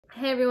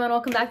Hey everyone,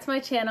 welcome back to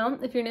my channel.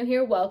 If you're new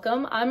here,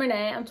 welcome. I'm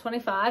Renee, I'm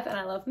 25 and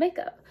I love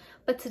makeup.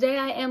 But today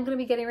I am going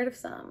to be getting rid of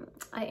some.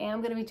 I am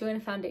going to be doing a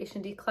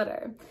foundation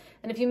declutter.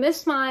 And if you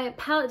missed my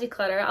palette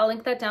declutter, I'll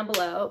link that down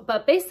below.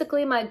 But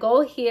basically my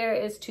goal here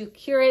is to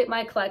curate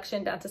my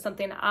collection down to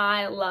something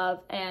I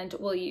love and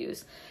will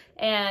use.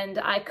 And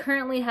I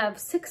currently have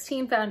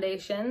 16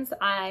 foundations.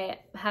 I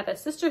have a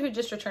sister who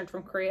just returned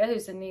from Korea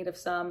who's in need of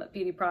some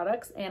beauty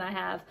products, and I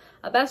have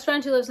a best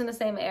friend who lives in the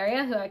same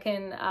area who I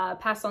can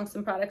pass along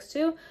some products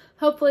to.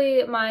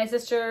 Hopefully my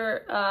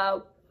sister,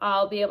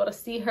 I'll be able to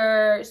see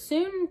her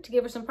soon to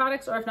give her some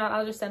products, or if not,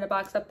 I'll just send a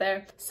box up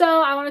there.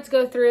 So I wanted to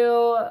go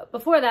through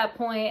before that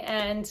point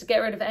and get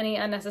rid of any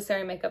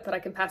unnecessary makeup that I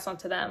can pass on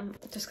to them,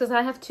 just because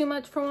I have too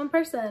much for one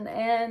person,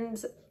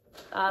 and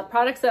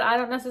products that I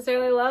don't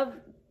necessarily love,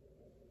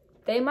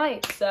 they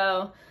might.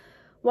 So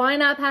why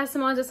not pass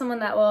them on to someone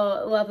that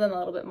will love them a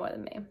little bit more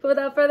than me? But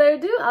without further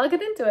ado, I'll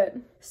get into it.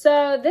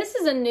 So this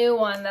is a new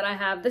one that I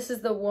have. This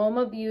is the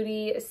Uoma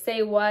Beauty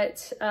Say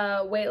What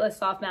Weightless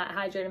Soft Matte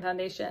Hydrating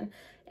Foundation.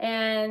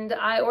 And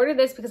I ordered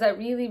this because I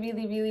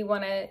really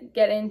want to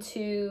get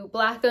into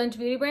Black-owned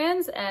beauty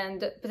brands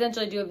and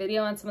potentially do a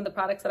video on some of the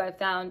products that I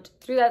found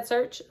through that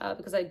search,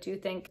 because I do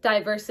think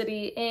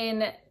diversity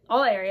in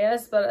all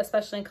areas, but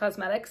especially in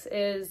cosmetics,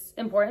 is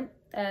important.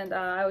 And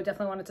I would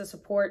definitely want to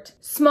support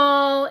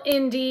small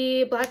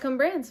indie Black-owned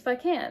brands if I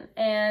can.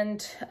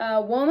 And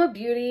Uoma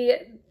Beauty,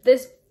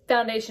 this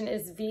foundation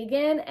is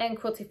vegan and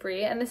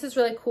cruelty-free. And this is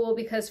really cool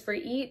because for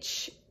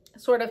each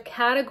sort of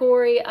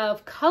category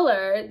of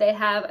color, they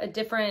have a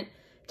different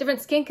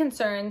skin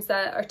concerns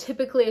that are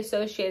typically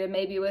associated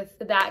maybe with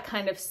that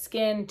kind of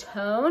skin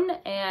tone,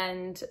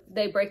 and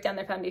they break down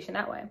their foundation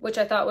that way, which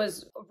I thought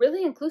was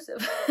really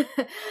inclusive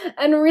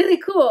and really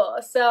cool.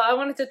 So I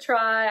wanted to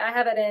try. I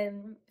have it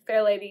in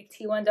Fair Lady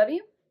T1W,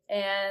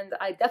 and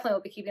I definitely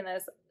will be keeping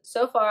this.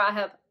 So far I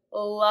have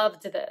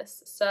loved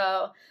this,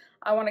 so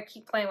I want to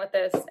keep playing with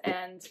this,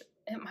 and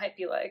it might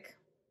be like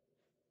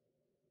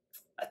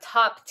a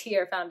top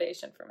tier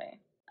foundation for me.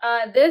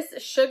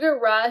 This Sugar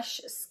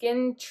Rush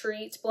Skin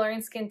Treat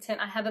Blurring Skin Tint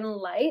I have in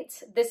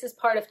light. This is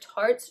part of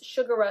Tarte's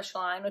Sugar Rush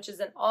line, which is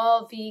an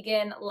all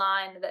vegan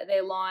line that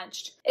they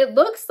launched. It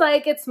looks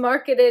like it's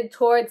marketed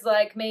towards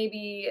like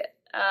maybe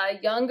a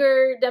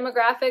younger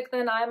demographic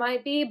than I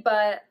might be,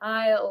 but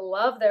I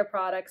love their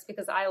products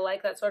because I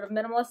like that sort of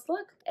minimalist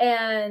look.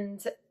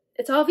 And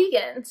it's all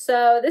vegan,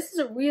 so this is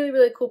a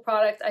really cool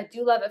product. I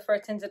do love it for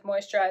a tinted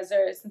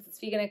moisturizer since it's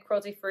vegan and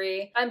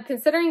cruelty-free. I'm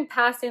considering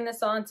passing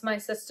this on to my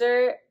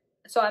sister,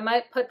 so I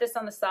might put this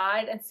on the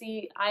side and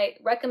see. I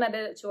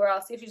recommended it to her.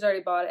 I'll see if she's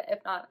already bought it. If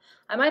not,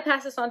 I might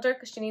pass this on to her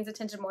because she needs a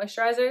tinted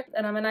moisturizer,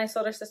 and I'm a nice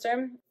older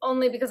sister,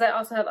 only because I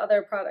also have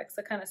other products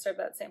that kind of serve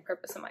that same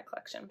purpose in my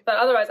collection. But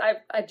otherwise,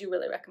 I do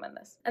really recommend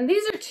this. And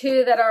these are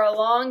two that are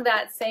along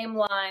that same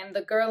line,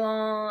 the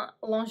Guerlain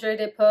Lingerie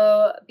de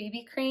Peau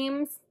BB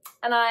creams.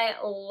 And I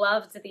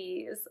loved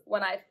these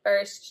when I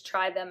first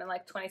tried them in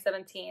like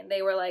 2017.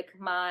 They were like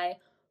my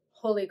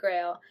holy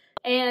grail.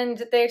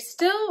 And they're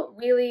still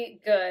really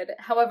good.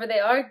 However, they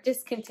are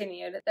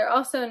discontinued. They're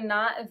also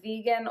not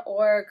vegan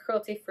or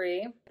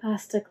cruelty-free.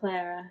 Pasta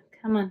Clara.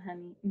 Come on,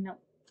 honey. No.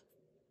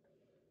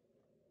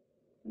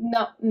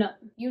 No.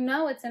 You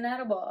know it's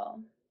inedible.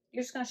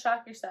 You're just gonna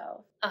shock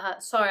yourself.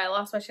 Sorry, I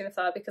lost my train of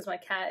thought because my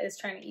cat is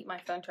trying to eat my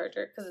phone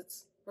charger because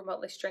it's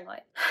remotely string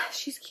light.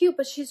 She's cute,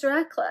 but she's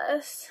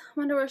reckless. I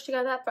wonder where she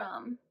got that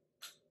from.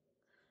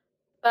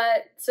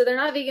 But so they're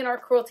not vegan or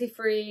cruelty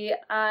free.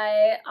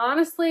 I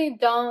honestly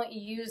don't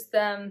use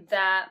them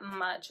that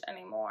much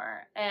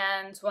anymore.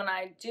 And when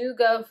I do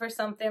go for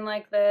something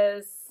like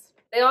this,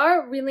 they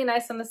are really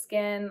nice on the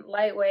skin,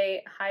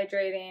 lightweight,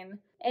 hydrating,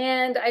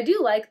 and I do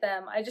like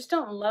them. I just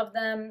don't love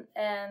them,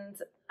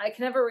 and I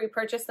can never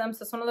repurchase them.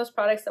 So it's one of those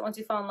products that once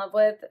you fall in love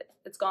with,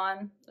 it's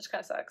gone, which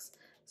kind of sucks.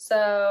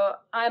 So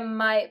I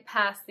might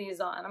pass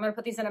these on. I'm going to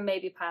put these in a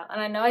maybe pile. And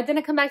I know I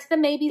didn't come back to the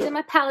maybes in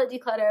my palette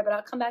declutter, but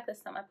I'll come back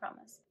this time, I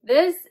promise.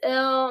 This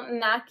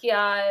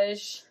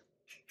Makiage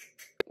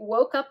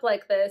Woke Up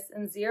Like This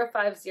in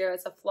 050.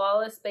 It's a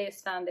flawless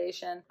base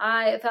foundation.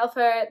 I fell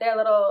for their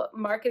little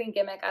marketing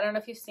gimmick. I don't know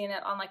if you've seen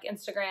it on like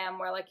Instagram,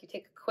 where like you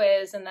take a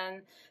quiz and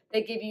then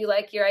they give you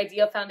like your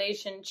ideal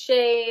foundation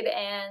shade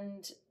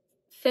and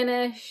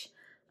finish.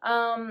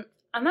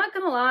 I'm not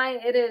gonna lie,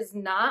 it is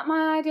not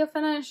my ideal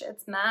finish.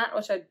 It's matte,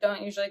 which I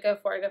don't usually go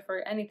for. I go for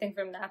anything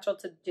from natural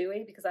to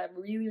dewy because I have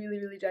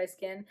really dry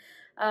skin.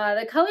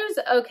 The color's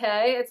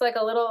okay. It's like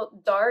a little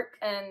dark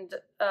and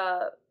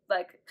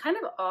like kind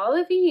of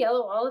olivey,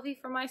 yellow olivey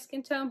for my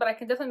skin tone, but I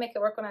can definitely make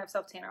it work when I have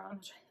self tanner on,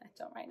 which I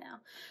don't right now.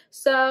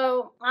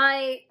 So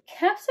I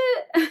kept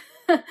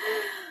it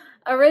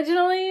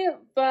originally,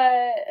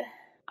 but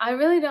I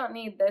really don't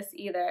need this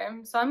either.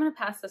 So I'm gonna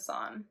pass this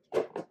on.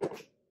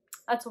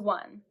 That's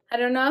one. I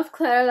don't know if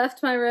Claire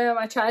left my room.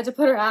 I tried to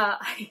put her out.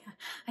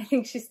 I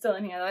think she's still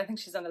in here, though. I think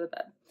she's under the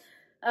bed.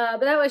 But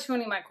that way she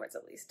won't eat my cords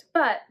at least.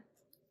 But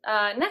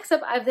Next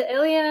up, I have the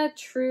ILIA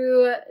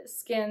True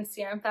Skin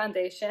Serum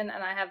Foundation,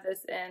 and I have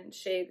this in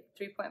shade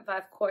 3.5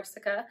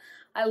 Corsica.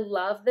 I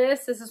love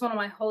this. This is one of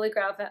my holy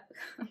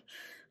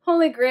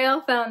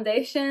grail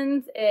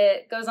foundations.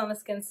 It goes on the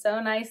skin so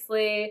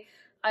nicely.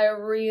 I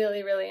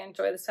really, really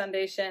enjoy this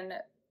foundation.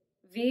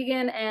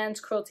 Vegan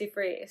and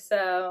cruelty-free,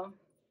 so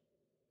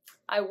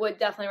I would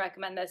definitely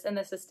recommend this, and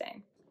this is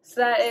staying.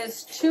 So that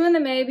is 2 in the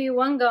maybe,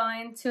 1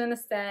 going, 2 in the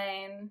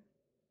stain.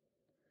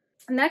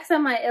 Next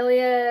on my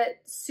ILIA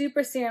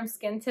Super Serum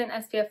Skin Tint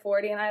SPF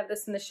 40, and I have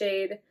this in the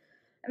shade,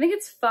 I think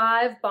it's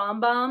 5 Bomb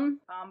Bomb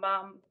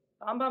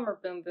or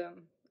Boom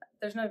Boom.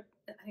 There's no,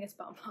 I think it's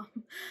Bomb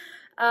Bomb.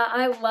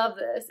 I love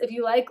this. If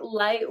you like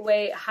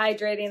lightweight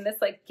hydrating, this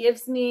like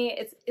gives me,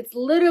 it's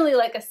literally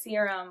like a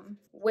serum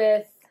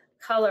with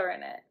color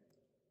in it.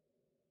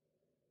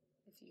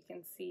 If you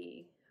can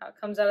see how it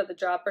comes out of the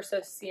dropper,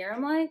 so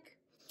serum-like.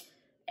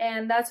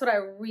 And that's what I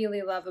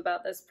really love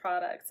about this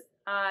product.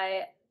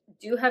 I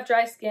do have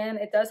dry skin.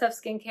 It does have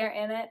skincare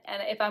in it.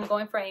 And if I'm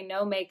going for a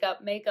no makeup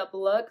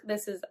look,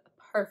 this is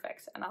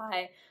perfect. And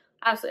I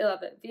absolutely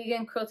love it.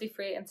 Vegan,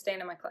 cruelty-free, and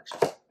staying in my collection.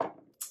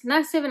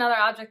 Next, we have another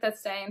object that's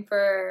staying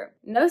for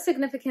no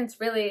significance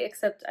really,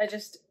 except I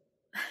just,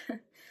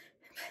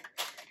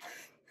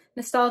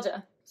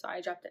 nostalgia. Sorry,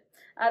 I dropped it.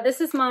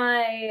 This is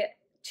my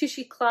Touche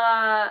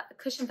Eclat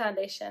Cushion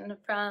Foundation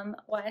from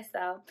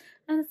YSL,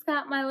 and it's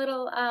got my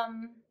little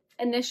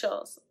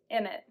initials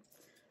in it.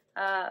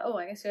 Oh,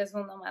 I guess you guys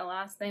will know my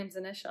last name's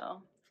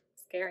initial.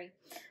 Scary.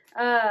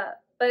 But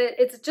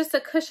it's just a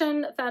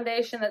cushion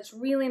foundation that's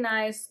really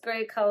nice,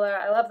 great color.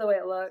 I love the way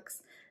it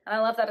looks, and I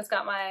love that it's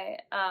got my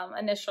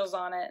initials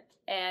on it.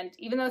 And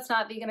even though it's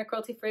not vegan or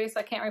cruelty-free, so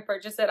I can't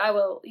repurchase it, I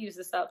will use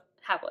this up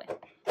happily.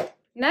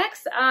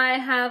 Next, I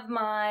have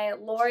my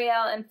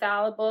L'Oreal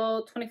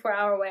Infallible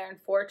 24-Hour Wear in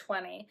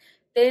 420.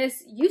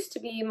 This used to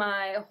be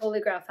my Holy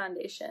Grail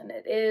foundation.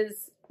 It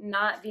is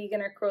not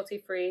vegan or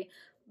cruelty-free,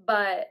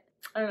 but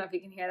I don't know if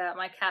you can hear that.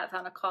 My cat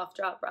found a cough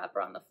drop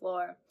wrapper on the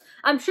floor.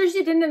 I'm sure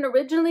she didn't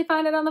originally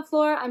find it on the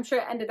floor. I'm sure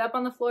it ended up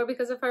on the floor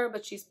because of her,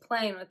 but she's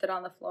playing with it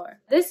on the floor.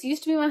 This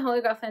used to be my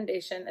Holy Grail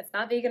foundation. It's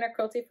not vegan or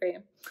cruelty-free.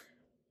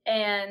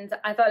 And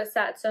I thought it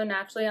sat so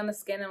naturally on the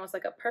skin and was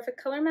like a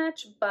perfect color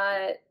match,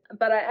 but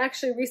I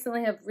actually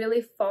recently have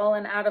really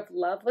fallen out of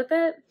love with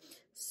it.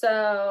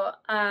 So,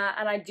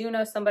 and I do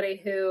know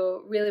somebody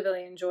who really,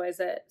 really enjoys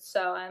it,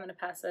 so I'm going to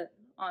pass it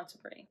on to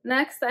Brie.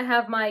 Next, I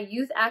have my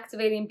Youth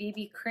Activating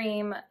BB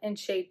Cream in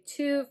shade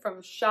 2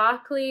 from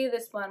Shockley.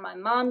 This one my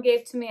mom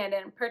gave to me. I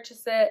didn't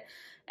purchase it,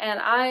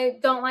 and I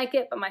don't like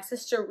it, but my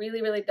sister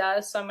really, really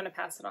does, so I'm going to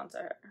pass it on to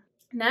her.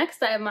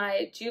 Next, I have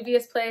my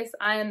Juvia's Place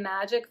I Am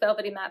Magic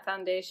Velvety Matte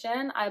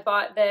Foundation. I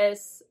bought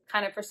this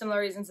kind of for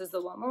similar reasons as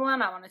the Uoma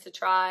one. I wanted to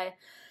try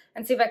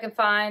and see if I can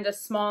find a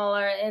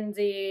smaller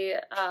indie,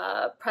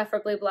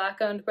 preferably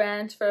black-owned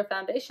brand for a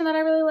foundation that I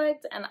really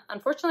liked. And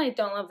unfortunately, I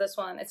don't love this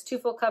one. It's too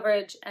full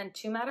coverage and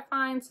too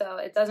mattifying, so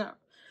it doesn't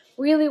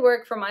really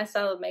work for my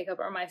style of makeup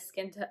or my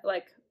skin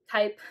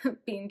type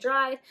being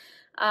dry.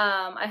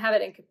 I have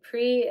it in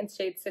Capri in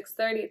shade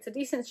 630. It's a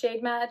decent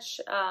shade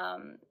match.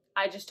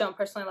 I just don't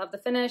personally love the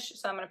finish,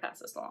 so I'm going to pass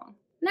this along.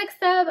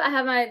 Next up, I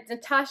have my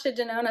Natasha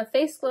Denona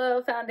Face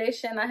Glow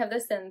Foundation. I have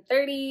this in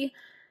 30.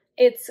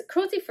 It's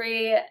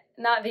cruelty-free,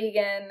 not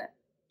vegan.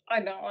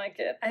 I don't like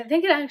it. I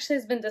think it actually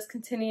has been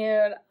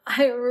discontinued.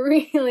 I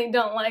really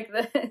don't like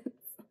this.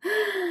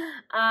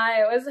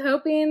 I was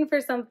hoping for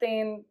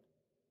something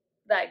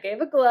that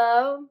gave a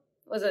glow,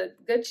 was a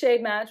good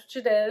shade match,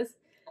 which it is,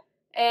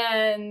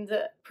 and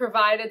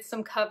provided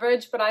some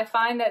coverage, but I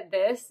find that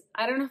this,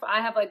 I don't know if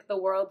I have like the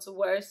world's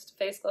worst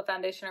face glow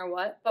foundation or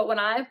what, but when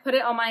I put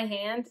it on my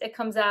hand, it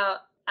comes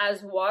out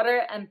as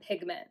water and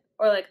pigment,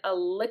 or like a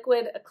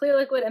clear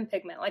liquid and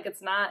pigment. Like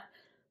it's not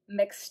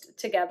mixed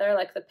together,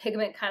 like the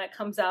pigment kind of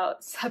comes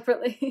out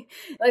separately,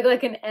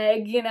 like an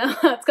egg, you know?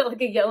 It's got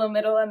like a yellow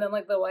middle and then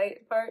like the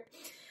white part.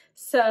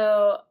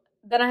 So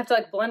then I have to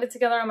like blend it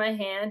together on my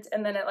hand,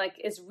 and then it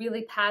like is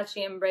really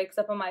patchy and breaks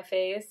up on my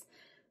face.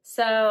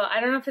 So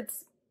I don't know if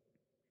it's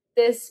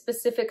this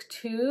specific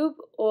tube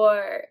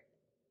or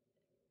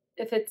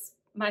if it's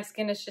my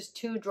skin is just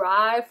too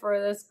dry for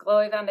this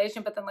glowy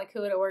foundation, but then like who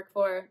would it work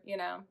for, you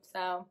know?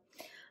 So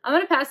I'm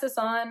going to pass this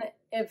on.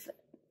 If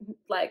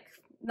like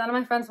none of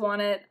my friends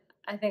want it,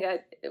 I think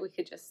we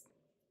could just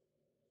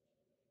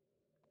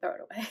throw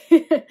it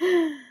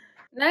away.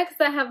 Next,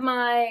 I have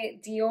my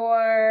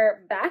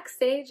Dior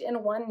Backstage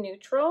in 1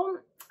 Neutral.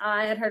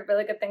 I had heard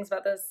really good things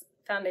about this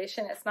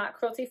foundation. It's not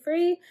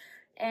cruelty-free.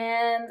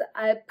 And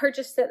I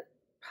purchased it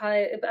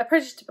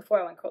before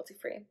I went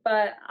cruelty-free,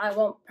 but I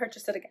won't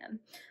purchase it again.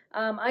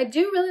 I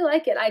do really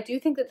like it. I do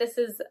think that this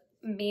is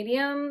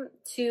medium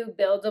to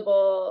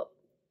buildable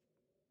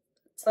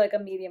to like a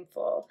medium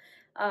full.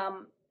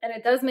 And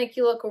it does make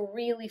you look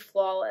really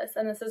flawless.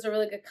 And this is a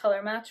really good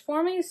color match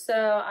for me. So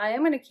I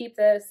am going to keep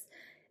this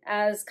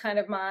as kind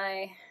of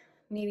my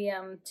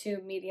medium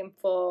to medium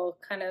full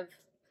kind of,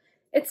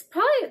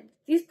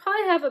 these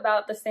probably have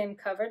about the same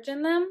coverage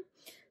in them.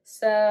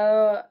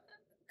 So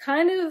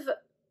kind of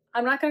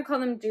I'm not going to call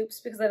them dupes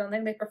because I don't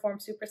think they perform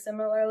super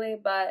similarly,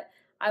 but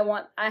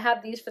I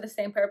have these for the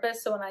same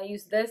purpose. So when I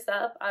use this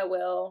up, I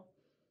will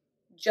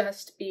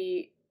just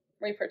be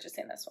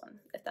repurchasing this one,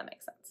 if that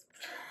makes sense.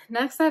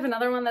 Next, I have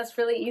another one that's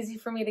really easy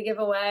for me to give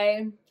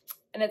away,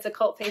 and it's a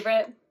cult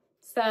favorite.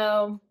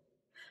 So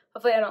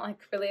hopefully I don't like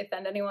really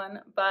offend anyone,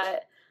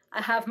 but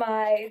I have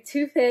my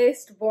Too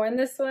Faced Born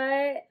This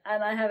Way,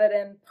 and I have it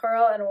in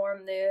Pearl and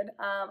Warm Nude.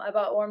 I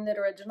bought Warm Nude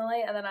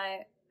originally, and then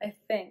I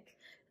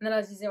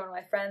was using one of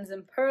my friends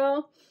in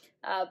Pearl.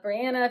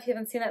 Brianna, if you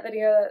haven't seen that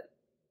video that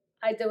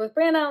I did with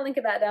Brianna, I'll link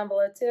that down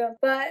below too.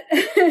 But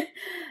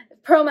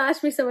Pearl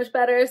matched me so much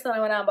better, so then I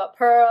went out and bought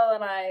Pearl,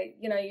 and I,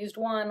 you know, used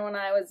one when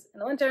I was in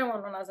the winter and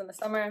one when I was in the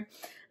summer.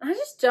 And I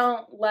just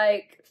don't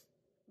like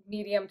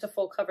medium to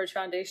full coverage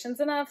foundations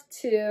enough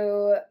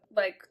to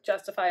like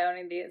justify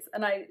owning these,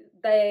 and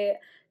they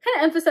kind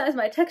of emphasize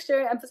my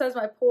texture, emphasize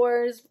my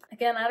pores.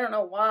 Again, I don't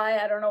know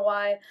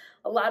why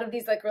a lot of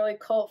these like really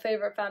cult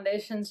favorite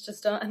foundations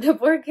just don't end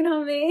up working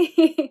on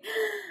me.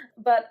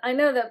 But I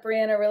know that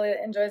Brianna really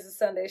enjoys this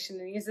foundation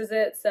and uses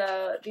it,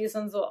 so these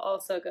ones will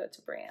also go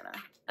to Brianna.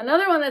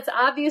 Another one that's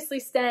obviously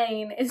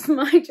staying is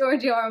my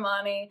Giorgio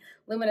Armani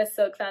Luminous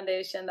Silk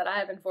Foundation that I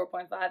have in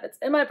 4.5. It's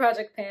in my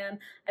project pan.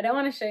 I don't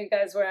want to show you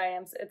guys where I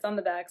am. It's on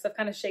the back, so I've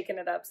kind of shaken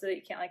it up so that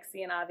you can't like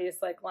see an obvious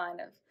like line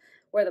of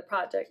where the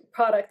product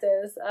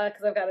is,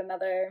 because I've got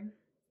another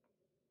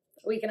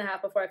week and a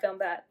half before I film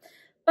that.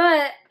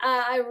 But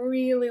I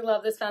really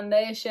love this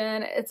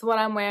foundation. It's what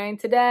I'm wearing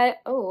today.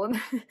 Oh, is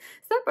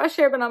that brush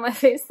hair been on my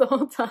face the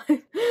whole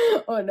time?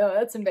 Oh no,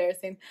 that's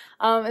embarrassing.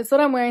 It's what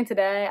I'm wearing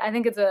today. I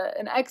think it's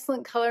an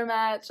excellent color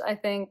match. I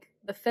think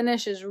the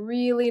finish is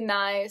really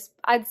nice.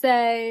 I'd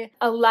say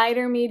a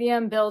lighter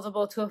medium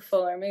buildable to a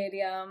fuller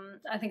medium.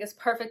 I think it's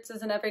perfect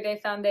as an everyday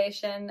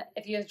foundation.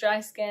 If you have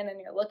dry skin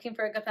and you're looking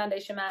for a good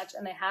foundation match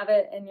and they have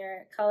it in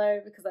your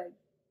color, because I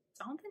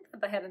don't think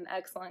that they had an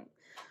excellent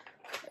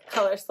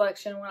color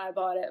selection when I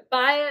bought it.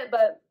 Buy it,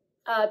 but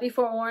be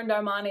forewarned,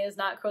 Armani is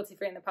not cruelty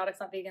free and the product's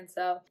not vegan.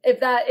 So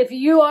if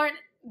you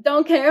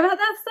don't care about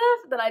that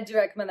stuff, then I do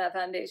recommend that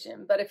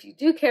foundation. But if you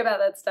do care about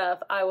that stuff,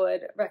 I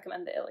would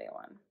recommend the ILIA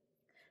one.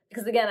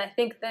 Because again,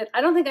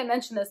 I don't think I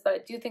mentioned this, but I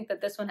do think that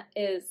this one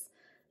is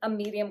a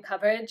medium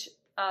coverage,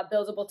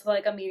 buildable to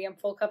like a medium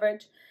full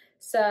coverage.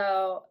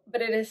 So,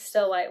 but it is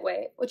still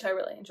lightweight, which I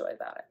really enjoy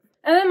about it.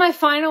 And then my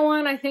final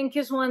one, I think,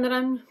 is one that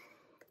I'm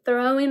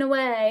throwing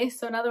away.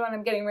 So another one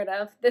I'm getting rid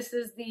of. This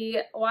is the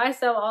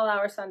YSL All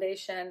Hours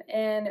Foundation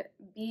in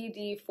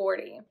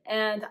BD40.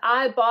 And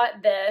I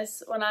bought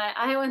this when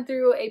I went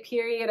through a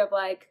period of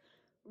like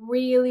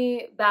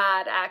really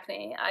bad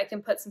acne. I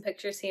can put some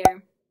pictures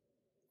here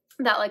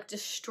that like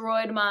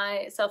destroyed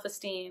my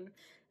self-esteem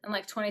in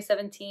like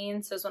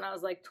 2017. So it was when I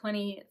was like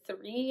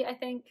 23, I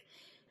think.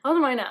 How old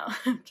am I now?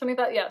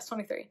 25? Yeah, I was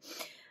 23.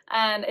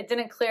 And it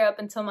didn't clear up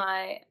until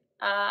my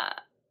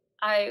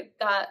I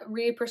got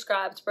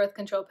re-prescribed birth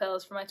control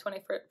pills for my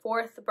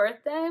 24th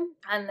birthday.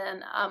 And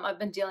then I've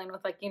been dealing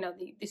with like, you know,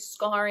 the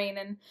scarring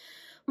and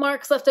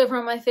marks left over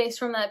on my face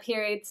from that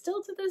period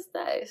still to this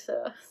day.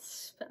 So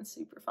it's been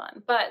super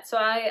fun. But so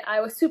I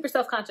was super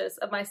self-conscious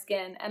of my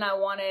skin, and I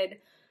wanted,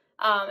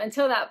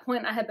 until that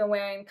point, I had been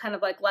wearing kind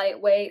of like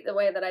lightweight, the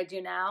way that I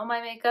do now,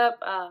 my makeup,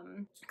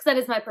 because that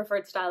is my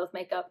preferred style of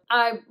makeup.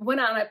 I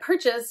went out and I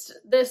purchased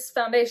this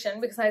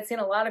foundation because I had seen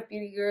a lot of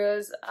beauty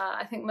gurus,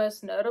 I think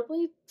most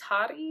notably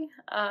Tati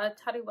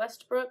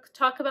Westbrook,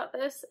 talk about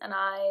this, and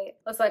I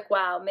was like,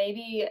 wow,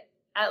 maybe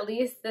at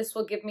least this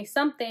will give me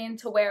something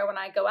to wear when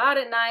I go out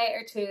at night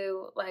or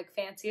to like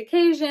fancy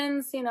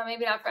occasions, you know,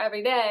 maybe not for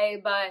every day,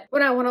 but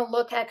when I want to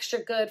look extra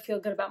good, feel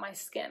good about my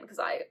skin, because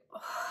I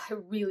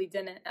really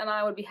didn't. And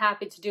I would be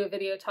happy to do a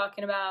video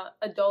talking about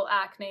adult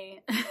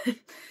acne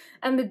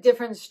and the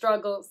different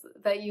struggles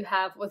that you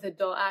have with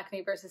adult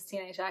acne versus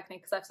teenage acne,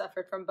 because I've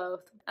suffered from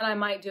both. And I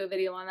might do a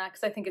video on that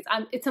because I think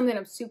it's something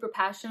I'm super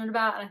passionate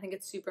about, and I think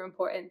it's super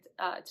important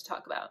to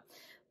talk about.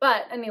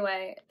 But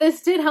anyway,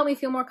 this did help me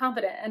feel more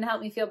confident and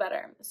help me feel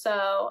better.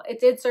 So it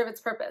did serve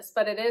its purpose,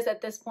 but it is at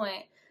this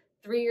point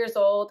 3 years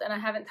old and I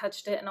haven't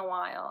touched it in a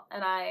while.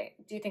 And I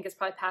do think it's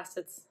probably past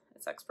its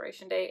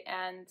expiration date,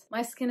 and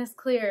my skin is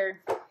clear.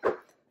 I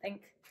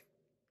think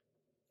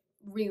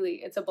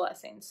really it's a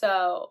blessing.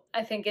 So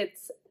I think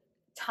it's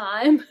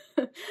time.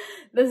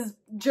 This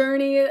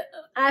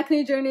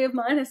acne journey of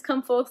mine has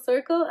come full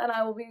circle, and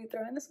I will be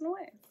throwing this one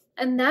away.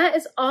 And that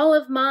is all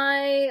of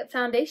my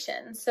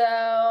foundation. So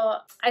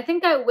I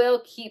think I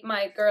will keep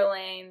my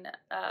Guerlain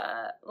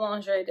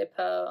Lingerie de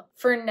Peau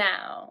for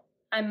now.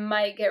 I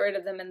might get rid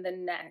of them in the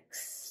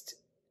next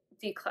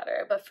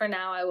declutter, but for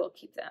now I will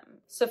keep them.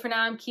 So for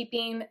now I'm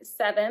keeping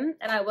 7,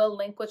 and I will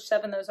link which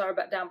 7 those are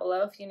down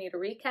below if you need a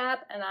recap.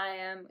 And I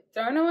am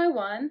throwing away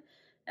 1,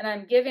 and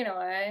I'm giving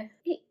away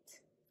 8.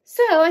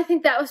 So I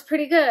think that was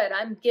pretty good.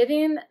 I'm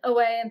giving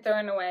away and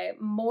throwing away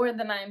more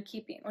than I'm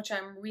keeping, which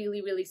I'm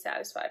really, really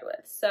satisfied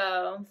with.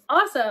 So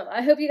awesome.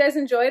 I hope you guys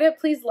enjoyed it.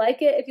 Please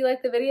like it if you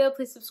liked the video.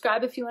 Please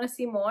subscribe if you want to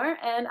see more,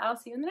 and I'll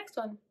see you in the next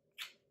one.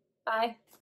 Bye.